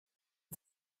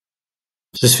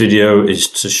This video is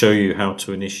to show you how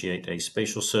to initiate a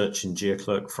spatial search in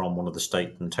GeoClerk from one of the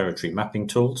state and territory mapping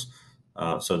tools.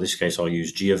 So in this case, I'll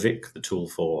use GeoVic, the tool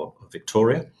for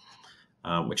Victoria,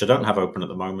 which I don't have open at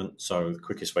the moment. So the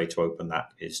quickest way to open that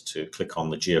is to click on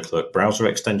the GeoClerk browser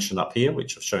extension up here,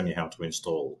 which I've shown you how to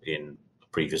install in a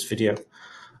previous video,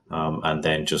 and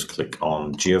then just click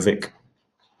on GeoVic.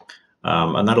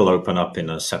 And that'll open up in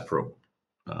a separate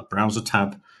browser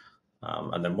tab.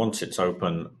 And then once it's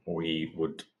open, we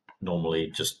would normally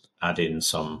just add in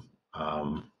some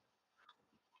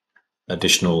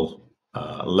additional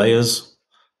layers.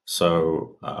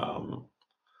 So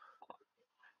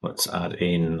let's add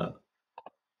in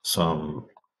some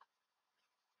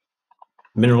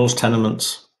minerals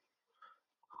tenements,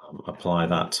 apply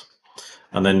that.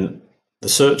 And then the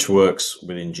search works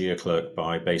within GeoClerk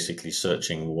by basically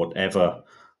searching whatever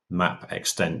map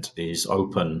extent is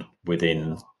open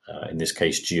within, in this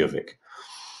case, GeoVic.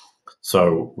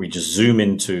 So we just zoom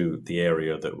into the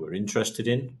area that we're interested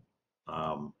in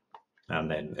and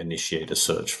then initiate a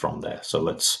search from there. So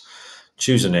let's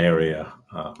choose an area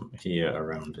here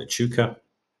around Echuca.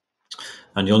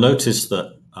 And you'll notice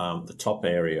that the top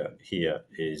area here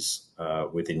is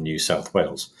within New South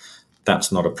Wales.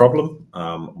 That's not a problem.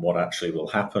 What actually will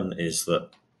happen is that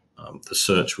the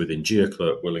search within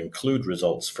GeoClerk will include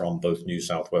results from both New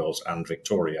South Wales and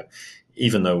Victoria,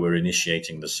 even though we're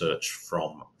initiating the search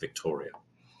from Victoria.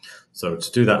 So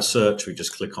to do that search, we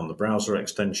just click on the browser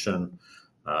extension.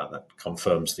 That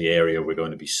confirms the area we're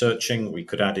going to be searching. We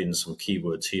could add in some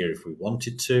keywords here if we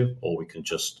wanted to, or we can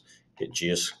just hit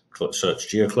search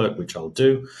GeoClerk, which I'll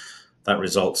do. That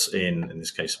results in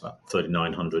this case, about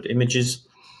 3,900 images.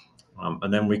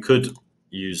 And then we could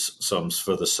use some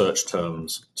further search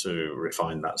terms to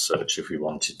refine that search if we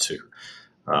wanted to.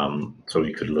 So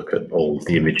we could look at all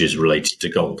the images related to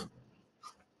gold.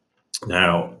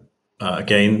 Now,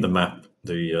 again,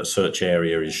 the search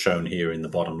area is shown here in the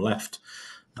bottom left.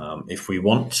 If we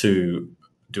want to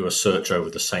do a search over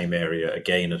the same area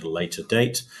again at a later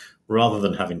date, rather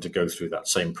than having to go through that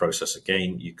same process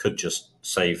again, you could just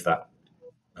save that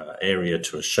area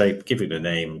to a shape, give it a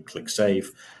name, click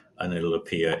save, and it'll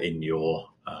appear in your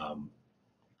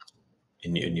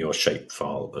in your shape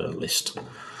file list.